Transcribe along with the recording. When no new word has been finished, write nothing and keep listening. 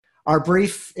Our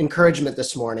brief encouragement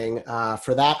this morning,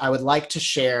 for that, I would like to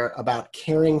share about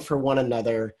caring for one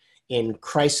another in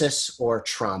crisis or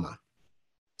trauma.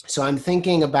 So I'm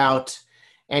thinking about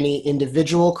any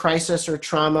individual crisis or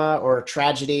trauma or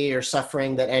tragedy or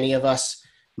suffering that any of us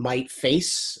might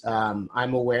face.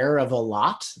 I'm aware of a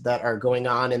lot that are going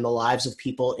on in the lives of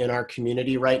people in our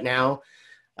community right now.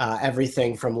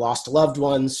 Everything from lost loved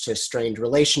ones to strained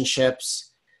relationships,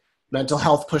 mental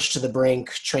health pushed to the brink,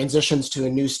 transitions to a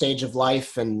new stage of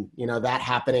life, and that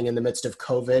happening in the midst of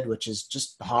COVID, which is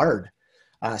just hard.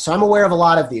 So I'm aware of a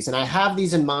lot of these, and I have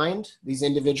these in mind, these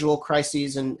individual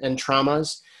crises and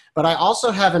traumas, but I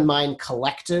also have in mind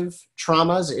collective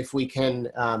traumas, if we can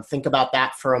think about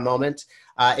that for a moment.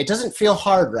 It doesn't feel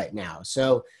hard right now.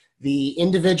 So the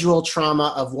individual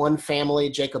trauma of one family,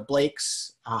 Jacob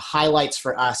Blake's, highlights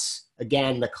for us,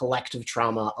 again, the collective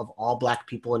trauma of all Black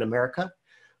people in America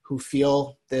who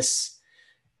feel this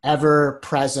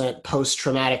ever-present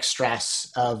post-traumatic stress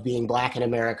of being Black in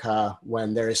America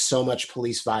when there is so much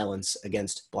police violence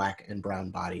against Black and brown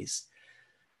bodies.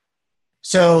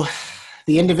 So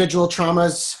the individual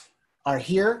traumas are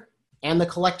here and the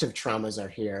collective traumas are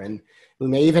here. And we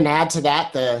may even add to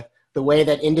that the way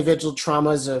that individual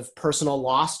traumas of personal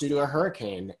loss due to a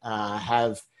hurricane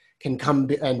can come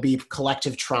and be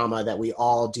collective trauma that we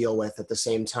all deal with at the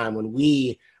same time when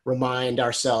we remind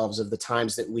ourselves of the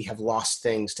times that we have lost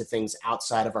things to things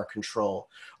outside of our control.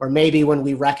 Or maybe when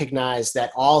we recognize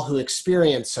that all who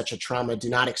experience such a trauma do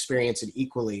not experience it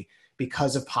equally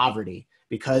because of poverty,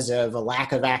 because of a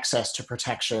lack of access to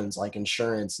protections like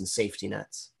insurance and safety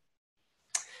nets.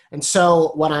 And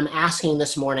so what I'm asking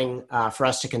this morning for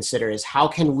us to consider is how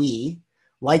can we,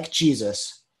 like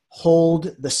Jesus,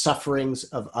 hold the sufferings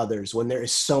of others when there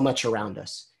is so much around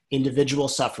us, individual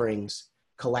sufferings,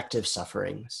 collective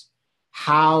sufferings.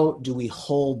 How do we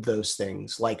hold those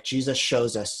things like Jesus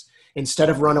shows us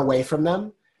instead of run away from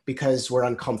them because we're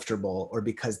uncomfortable or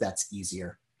because that's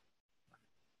easier?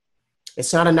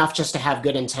 It's not enough just to have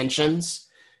good intentions.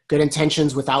 Good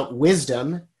intentions without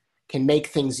wisdom can make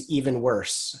things even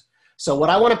worse. So what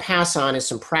I want to pass on is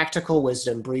some practical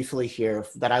wisdom briefly here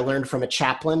that I learned from a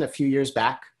chaplain a few years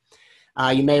back.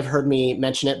 You may have heard me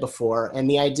mention it before, and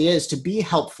the idea is to be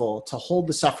helpful, to hold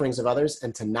the sufferings of others,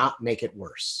 and to not make it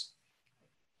worse.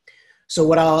 So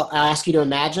what I'll ask you to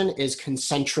imagine is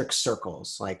concentric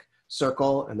circles, like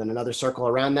circle, and then another circle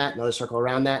around that, another circle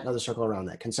around that, another circle around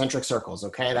that. Concentric circles,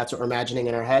 okay? That's what we're imagining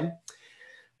in our head.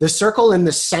 The circle in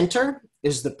the center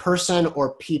is the person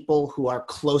or people who are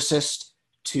closest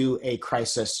to a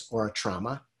crisis or a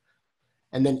trauma.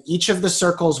 And then each of the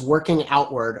circles working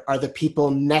outward are the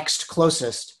people next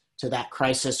closest to that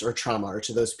crisis or trauma, or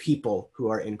to those people who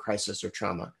are in crisis or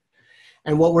trauma.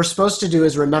 And what we're supposed to do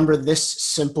is remember this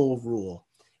simple rule.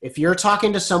 If you're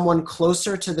talking to someone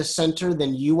closer to the center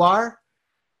than you are,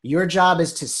 your job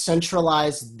is to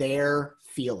centralize their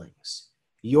feelings.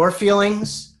 Your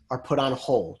feelings are put on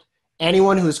hold.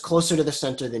 Anyone who is closer to the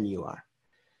center than you are.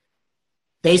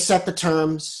 They set the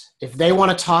terms. If they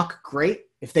want to talk, great.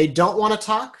 If they don't want to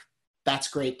talk, that's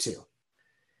great too.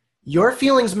 Your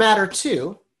feelings matter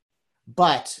too,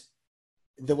 but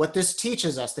what this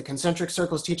teaches us, the concentric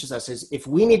circles teaches us, is if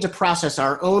we need to process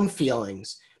our own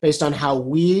feelings based on how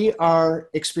we are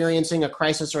experiencing a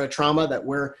crisis or a trauma that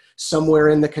we're somewhere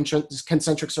in the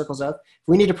concentric circles of, if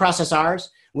we need to process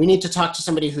ours, we need to talk to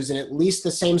somebody who's in at least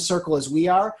the same circle as we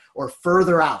are or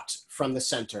further out from the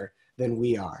center than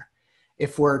we are.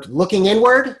 If we're looking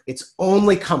inward, it's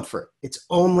only comfort. It's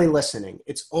only listening.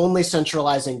 It's only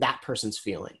centralizing that person's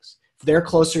feelings. If they're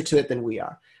closer to it than we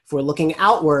are. If we're looking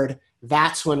outward,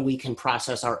 that's when we can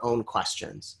process our own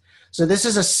questions. So this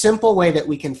is a simple way that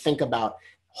we can think about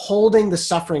holding the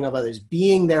suffering of others,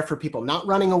 being there for people, not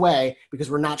running away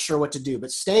because we're not sure what to do, but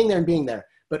staying there and being there,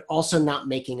 but also not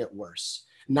making it worse.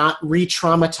 Not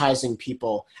re-traumatizing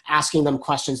people, asking them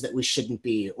questions that we shouldn't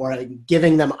be, or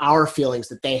giving them our feelings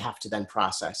that they have to then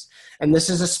process. And this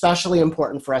is especially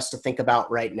important for us to think about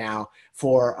right now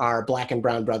for our Black and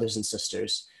brown brothers and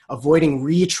sisters, avoiding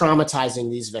re-traumatizing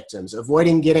these victims,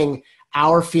 avoiding getting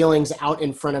our feelings out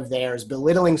in front of theirs,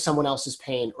 belittling someone else's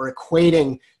pain, or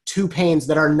equating two pains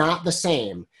that are not the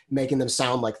same, making them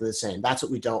sound like they're the same. That's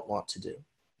what we don't want to do.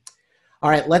 All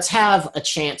right, let's have a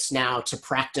chance now to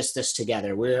practice this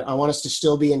together. I want us to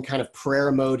still be in kind of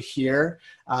prayer mode here.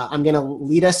 I'm going to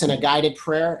lead us in a guided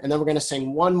prayer, and then we're going to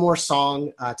sing one more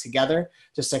song together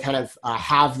just to kind of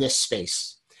have this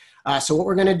space. So what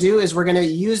we're going to do is we're going to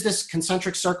use this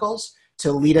concentric circles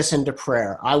to lead us into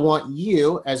prayer. I want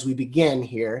you, as we begin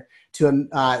here,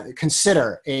 to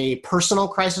consider a personal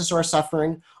crisis or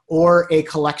suffering or a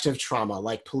collective trauma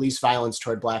like police violence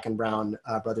toward Black and brown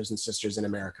brothers and sisters in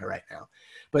America right now.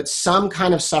 But some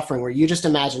kind of suffering where you just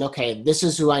imagine, okay, this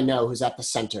is who I know who's at the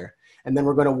center. And then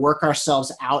we're going to work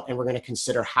ourselves out and we're going to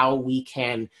consider how we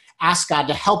can ask God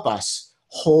to help us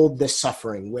hold this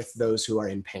suffering with those who are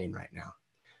in pain right now.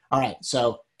 All right,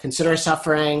 so consider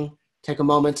suffering, take a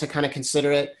moment to kind of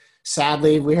consider it.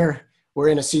 Sadly, we're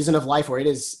in a season of life where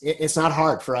it's not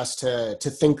hard for us to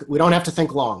think. We don't have to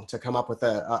think long to come up with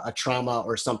a trauma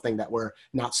or something that we're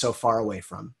not so far away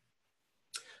from.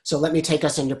 So let me take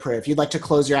us into prayer. If you'd like to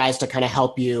close your eyes to kind of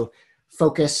help you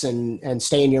focus and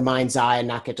stay in your mind's eye and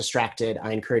not get distracted,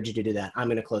 I encourage you to do that. I'm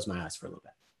going to close my eyes for a little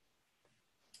bit.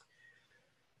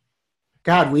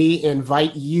 God, we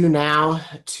invite you now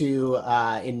to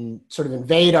sort of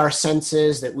invade our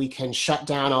senses, that we can shut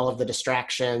down all of the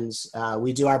distractions.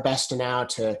 We do our best now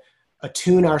to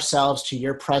attune ourselves to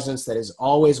your presence that is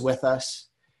always with us.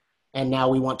 And now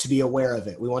we want to be aware of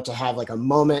it. We want to have like a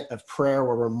moment of prayer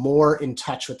where we're more in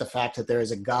touch with the fact that there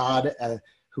is a God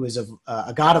who is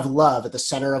a God of love at the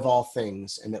center of all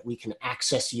things, and that we can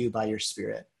access you by your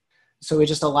Spirit. So we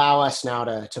just allow us now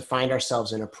to find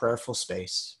ourselves in a prayerful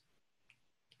space.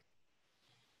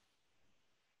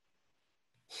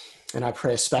 And I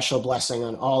pray a special blessing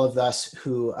on all of us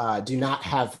who do not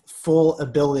have full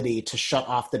ability to shut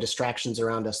off the distractions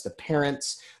around us, the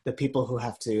parents, the people who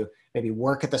have to maybe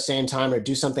work at the same time or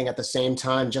do something at the same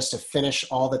time just to finish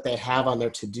all that they have on their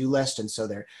to-do list. And so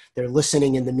they're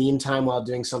listening in the meantime while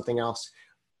doing something else.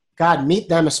 God, meet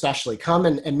them especially. Come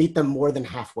and meet them more than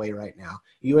halfway right now.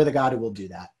 You are the God who will do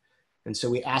that. And so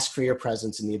we ask for your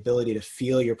presence and the ability to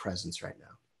feel your presence right now.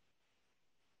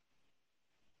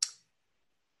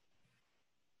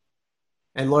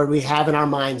 And Lord, we have in our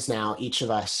minds now, each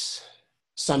of us,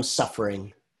 some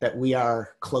suffering that we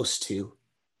are close to.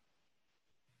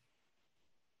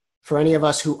 For any of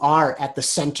us who are at the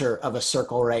center of a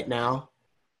circle right now,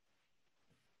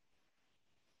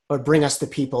 Lord, bring us the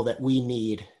people that we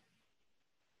need,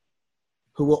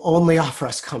 who will only offer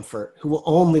us comfort, who will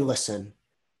only listen.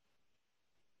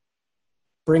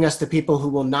 Bring us the people who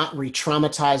will not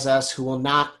re-traumatize us, who will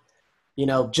not,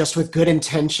 just with good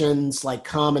intentions, like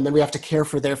come, and then we have to care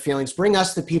for their feelings. Bring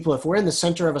us the people, if we're in the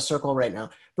center of a circle right now,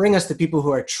 bring us the people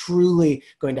who are truly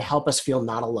going to help us feel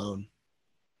not alone.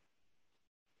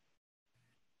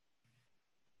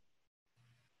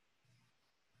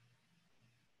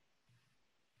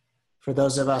 For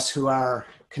those of us who are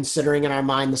considering in our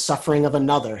mind the suffering of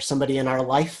another, somebody in our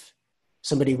life,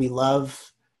 somebody we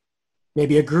love,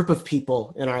 maybe a group of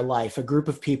people in our life, a group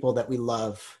of people that we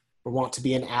love or want to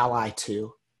be an ally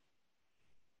to.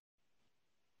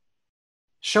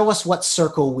 Show us what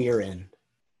circle we're in.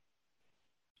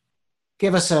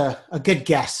 Give us a good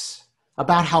guess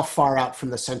about how far out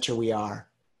from the center we are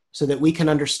so that we can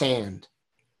understand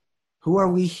who are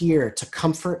we here to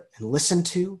comfort and listen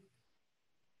to,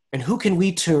 and who can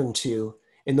we turn to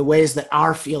in the ways that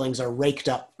our feelings are raked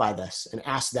up by this, and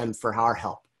ask them for our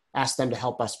help, ask them to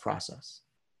help us process.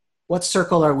 What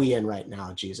circle are we in right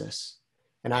now, Jesus?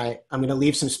 And I'm going to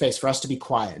leave some space for us to be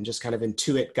quiet and just kind of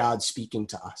intuit God speaking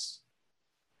to us.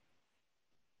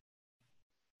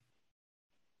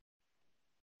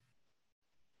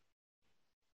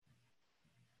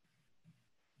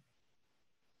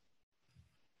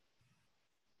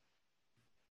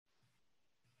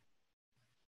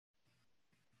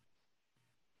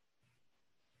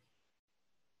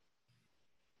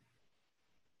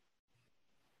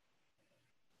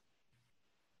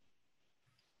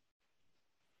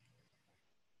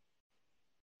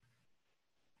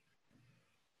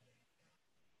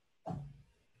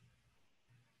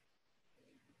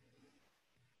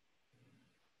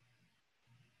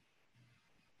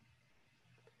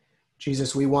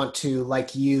 Jesus, we want to,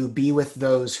 like you, be with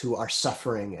those who are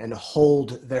suffering and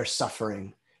hold their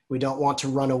suffering. We don't want to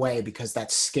run away because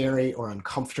that's scary or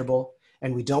uncomfortable,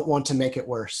 and we don't want to make it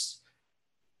worse.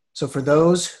 So for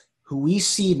those who we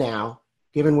see now,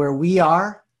 given where we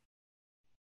are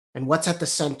and what's at the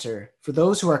center, for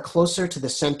those who are closer to the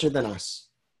center than us,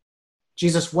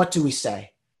 Jesus, what do we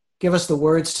say? Give us the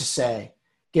words to say.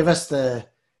 Give us the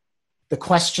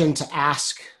question to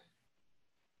ask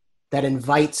that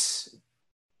invites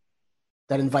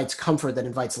comfort, that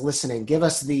invites listening. Give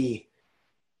us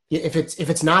if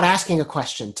it's not asking a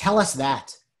question, tell us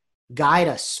that. Guide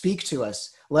us, speak to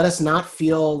us. Let us not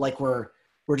feel like we're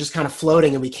just kind of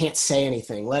floating and we can't say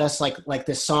anything. Let us, like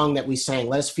this song that we sang,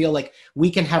 let us feel like we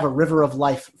can have a river of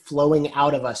life flowing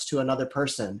out of us to another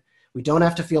person. We don't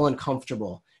have to feel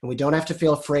uncomfortable, and we don't have to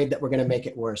feel afraid that we're going to make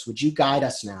it worse. Would you guide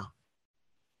us now?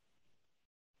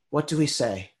 What do we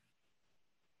say?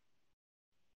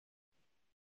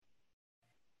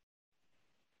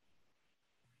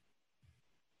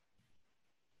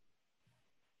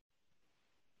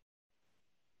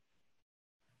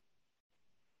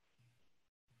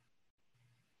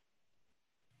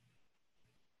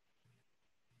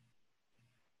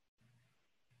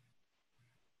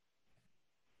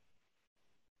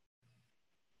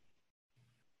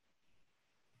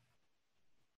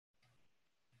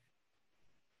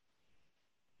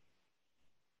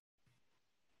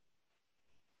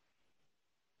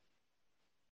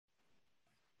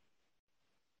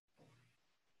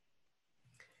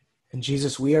 And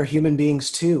Jesus, we are human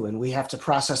beings too, and we have to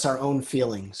process our own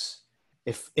feelings.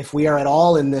 If we are at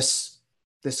all in this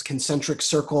concentric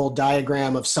circle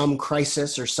diagram of some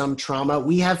crisis or some trauma,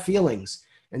 we have feelings.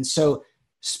 And so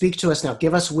speak to us now.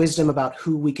 Give us wisdom about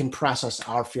who we can process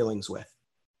our feelings with.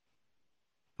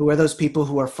 Who are those people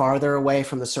who are farther away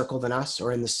from the circle than us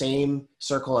or in the same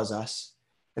circle as us,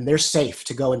 and they're safe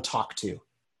to go and talk to?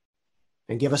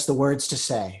 And give us the words to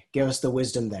say. Give us the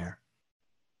wisdom there.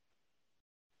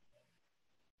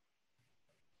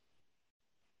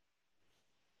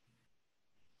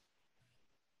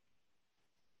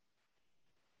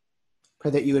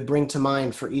 Pray that you would bring to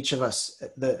mind for each of us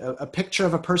a picture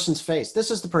of a person's face. This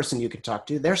is the person you can talk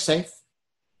to. They're safe.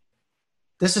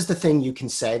 This is the thing you can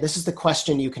say. This is the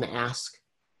question you can ask.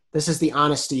 This is the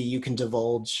honesty you can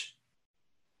divulge.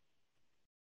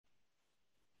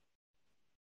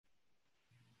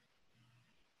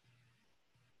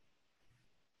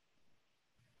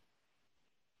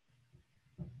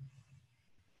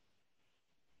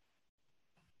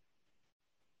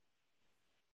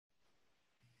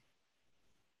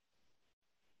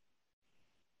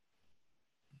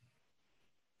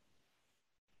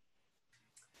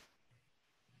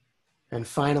 And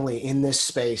finally, in this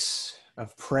space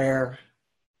of prayer,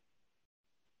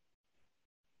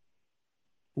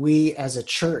 we as a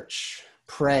church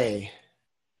pray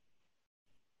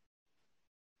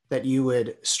that you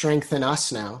would strengthen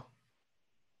us now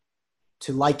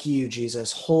to, like you,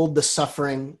 Jesus, hold the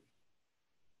suffering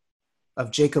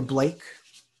of Jacob Blake,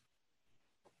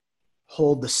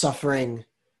 hold the suffering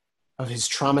of his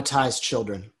traumatized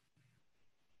children,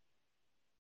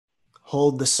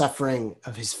 hold the suffering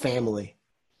of his family,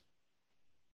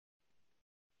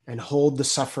 and hold the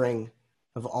suffering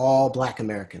of all Black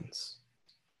Americans.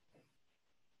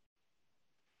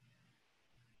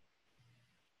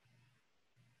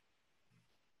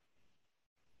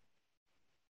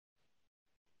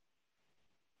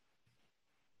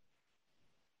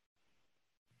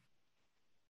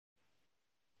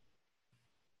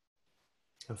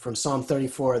 And from Psalm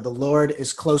 34, the Lord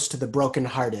is close to the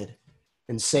brokenhearted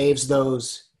and saves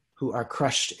those who are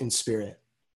crushed in spirit.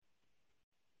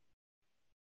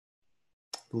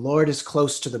 The Lord is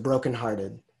close to the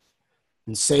brokenhearted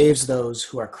and saves those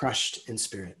who are crushed in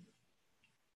spirit.